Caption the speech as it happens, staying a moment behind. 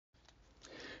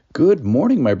Good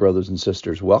morning, my brothers and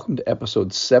sisters. Welcome to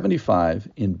episode 75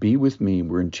 in Be With Me.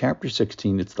 We're in chapter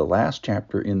 16. It's the last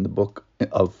chapter in the book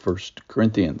of First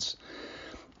Corinthians.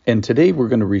 And today we're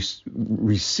going to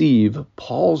receive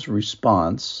Paul's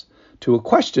response to a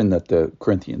question that the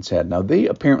Corinthians had. Now, they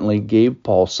apparently gave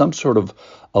Paul some sort of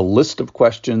a list of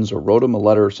questions or wrote him a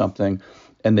letter or something,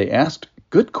 and they asked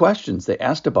good questions. They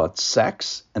asked about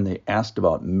sex, and they asked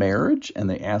about marriage, and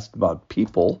they asked about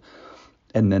people.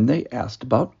 And then they asked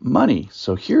about money.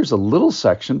 So here's a little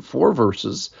section, 4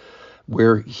 verses,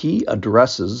 where he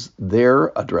addresses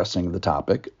their addressing the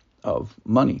topic of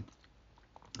money.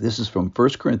 This is from 1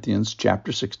 Corinthians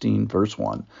chapter 16, verse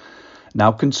 1.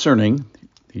 Now concerning,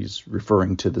 he's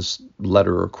referring to this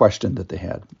letter or question that they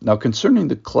had. Now concerning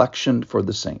the collection for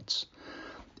the saints,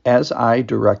 as I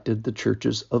directed the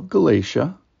churches of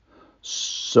Galatia,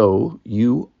 so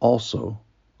you also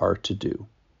are to do.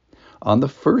 On the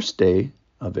first day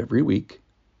of every week,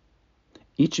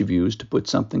 each of you is to put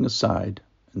something aside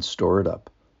and store it up,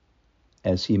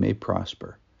 as he may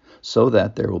prosper, so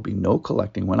that there will be no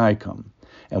collecting when I come.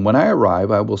 And when I arrive,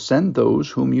 I will send those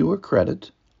whom you accredit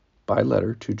by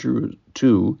letter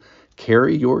to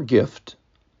carry your gift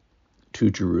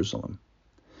to Jerusalem.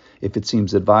 If it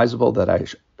seems advisable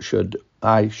that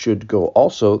I should go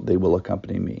also, they will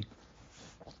accompany me.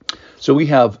 So we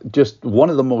have just one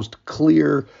of the most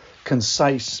clear,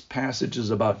 concise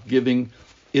passages about giving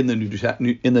in the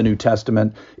New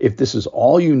Testament. If this is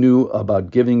all you knew about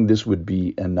giving, this would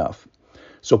be enough.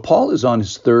 So Paul is on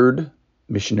his third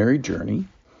missionary journey,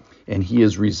 and he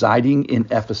is residing in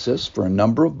Ephesus for a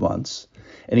number of months,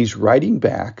 and he's writing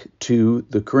back to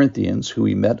the Corinthians who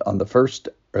he met on the first,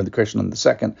 or the Christian on the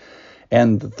second,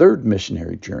 and the third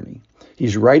missionary journey.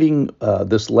 He's writing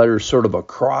this letter sort of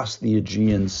across the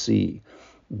Aegean Sea.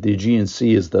 The Aegean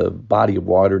Sea is the body of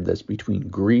water that's between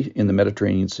Greece, in the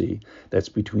Mediterranean Sea, that's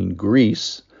between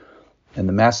Greece and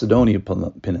the Macedonia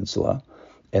Peninsula,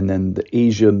 and then the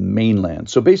Asia mainland.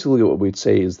 So basically what we'd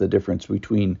say is the difference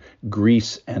between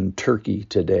Greece and Turkey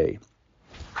today.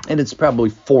 And it's probably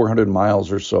 400 miles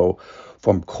or so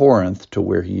from Corinth to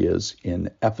where he is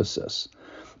in Ephesus.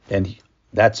 And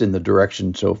that's in the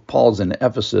direction. So if Paul's in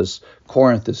Ephesus,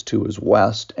 Corinth is to his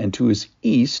west, and to his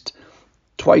east,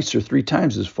 twice or 3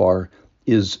 times as far,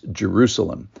 is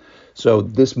Jerusalem. So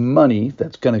this money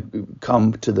that's going to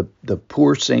come to the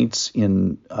poor saints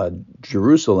in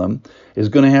Jerusalem is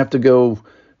going to have to go,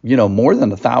 more than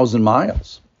 1,000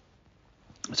 miles.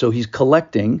 So he's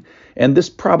collecting, and this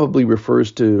probably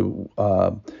refers to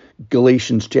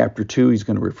Galatians chapter 2. He's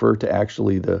going to refer to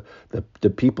actually the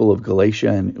people of Galatia,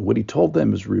 and what he told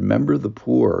them is remember the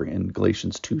poor in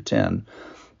Galatians 2:10,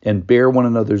 and bear one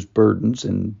another's burdens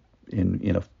in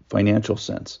a financial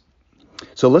sense.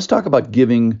 So let's talk about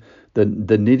giving, the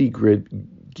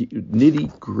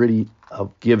nitty-gritty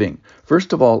of giving.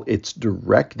 First of all, it's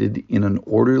directed in an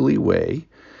orderly way,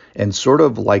 and sort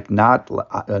of like not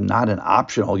an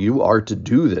optional. You are to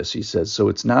do this, he says. So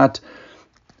it's not.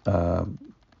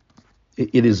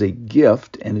 It is a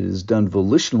gift, and it is done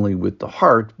volitionally with the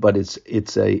heart, but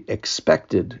it's a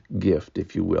expected gift,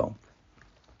 if you will.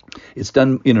 It's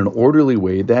done in an orderly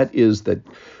way. That is that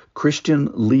Christian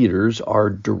leaders are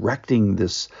directing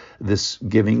this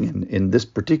giving. In this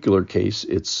particular case,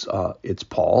 it's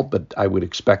Paul, but I would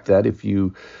expect that if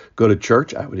you go to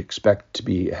church, I would expect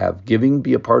to have giving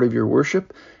be a part of your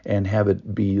worship, and have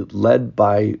it be led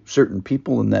by certain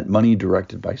people, and that money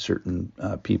directed by certain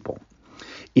people.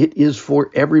 It is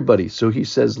for everybody. So he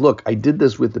says, look, I did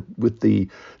this with the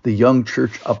young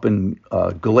church up in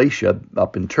Galatia,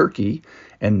 up in Turkey,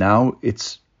 and now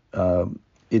it's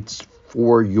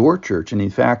for your church. And in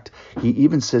fact, he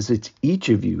even says it's each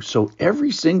of you. So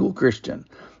every single Christian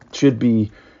should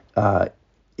be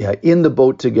in the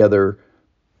boat together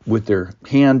with their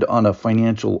hand on a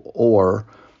financial oar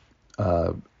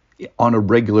on a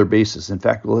regular basis. In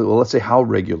fact, well, let's say how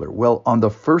regular? Well, on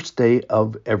the first day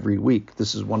of every week.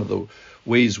 This is one of the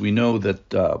ways we know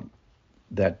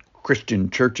that Christian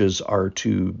churches are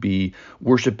to be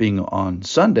worshiping on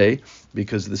Sunday,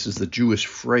 because this is the Jewish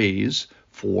phrase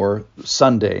for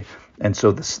Sunday. And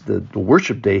so the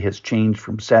worship day has changed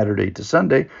from Saturday to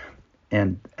Sunday,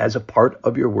 and as a part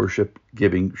of your worship,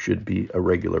 giving should be a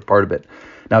regular part of it.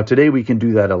 Now, today we can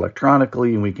do that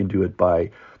electronically, and we can do it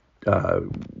by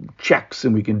checks,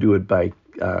 and we can do it by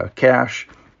cash.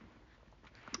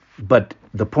 But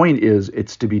the point is,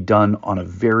 it's to be done on a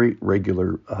very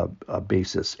regular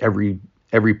basis. Every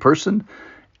person,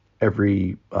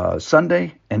 every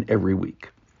Sunday, and every week.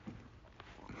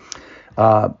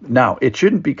 Now, it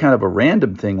shouldn't be kind of a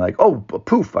random thing like, oh,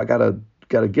 poof, I got to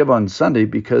got to give on Sunday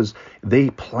because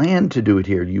they plan to do it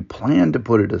here. You plan to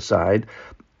put it aside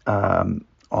on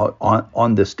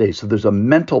this day. So there's a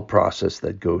mental process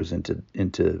that goes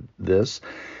into this,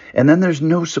 and then there's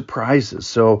no surprises.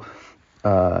 So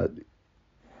I'm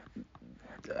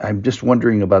just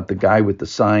wondering about the guy with the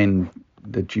sign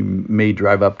that you may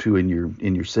drive up to in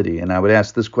your city, and I would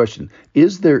ask this question: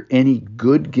 is there any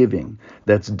good giving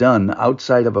that's done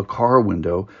outside of a car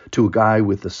window to a guy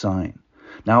with a sign?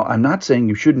 Now, I'm not saying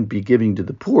you shouldn't be giving to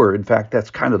the poor. In fact, that's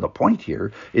kind of the point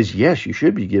here, is yes, you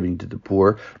should be giving to the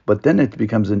poor, but then it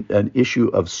becomes an issue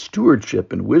of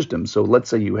stewardship and wisdom. So let's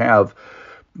say you have,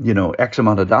 X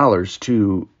amount of dollars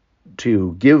to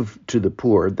give to the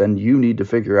poor, then you need to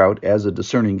figure out, as a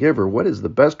discerning giver, what is the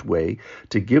best way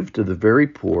to give to the very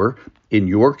poor in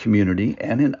your community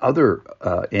and in other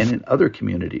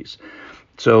communities.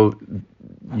 So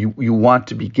you want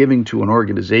to be giving to an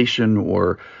organization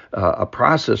or a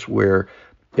process where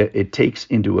it takes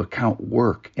into account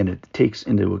work, and it takes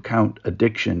into account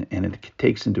addiction, and it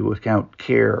takes into account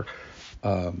care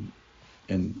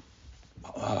and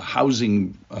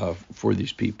housing for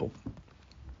these people.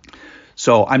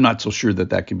 So I'm not so sure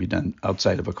that can be done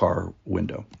outside of a car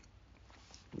window.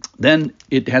 Then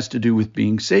it has to do with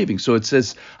being saving. So it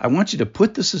says, I want you to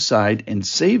put this aside and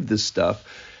save this stuff.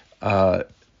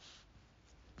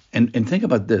 And think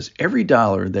about this. Every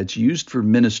dollar that's used for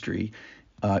ministry,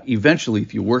 eventually,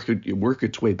 if you work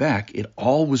its way back, it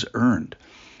all was earned.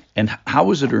 And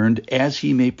how is it earned? As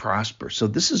he may prosper. So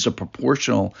this is a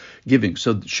proportional giving.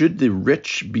 So should the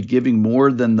rich be giving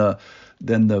more than the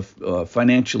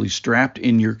financially strapped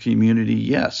in your community?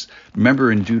 Yes.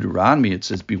 Remember in Deuteronomy, it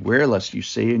says, beware lest you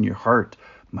say in your heart,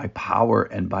 my power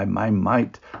and by my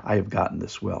might I have gotten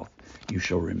this wealth. You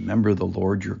shall remember the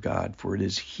Lord your God, for it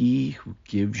is he who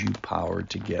gives you power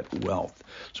to get wealth.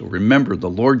 So remember, the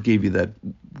Lord gave you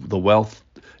the wealth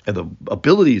and the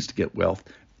abilities to get wealth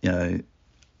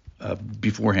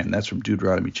beforehand. That's from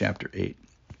Deuteronomy chapter 8.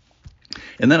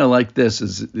 And then I like this,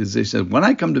 is they said, when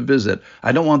I come to visit,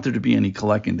 I don't want there to be any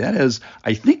collecting. That is,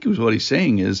 I think what he's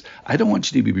saying is, I don't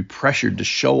want you to be pressured to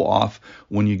show off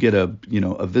when you get a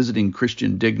visiting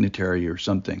Christian dignitary or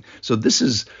something. So this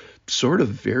is sort of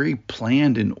very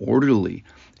planned and orderly.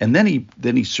 And then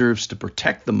he serves to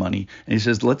protect the money. And he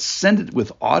says, let's send it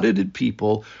with audited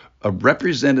people,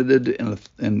 represented in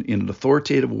an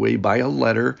authoritative way by a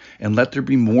letter, and let there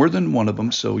be more than one of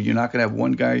them. So you're not going to have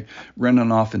one guy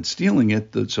running off and stealing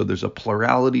it. So there's a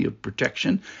plurality of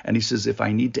protection. And he says, if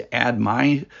I need to add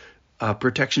my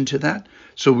protection to that.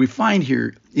 So we find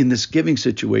here in this giving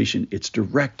situation, it's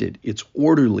directed, it's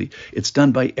orderly, it's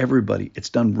done by everybody, it's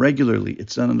done regularly,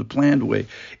 it's done in a planned way,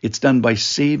 it's done by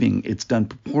saving, it's done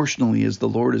proportionally as the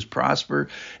Lord is prosper,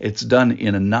 it's done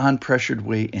in a non-pressured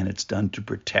way, and it's done to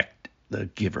protect the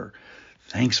giver.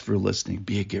 Thanks for listening.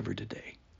 Be a giver today.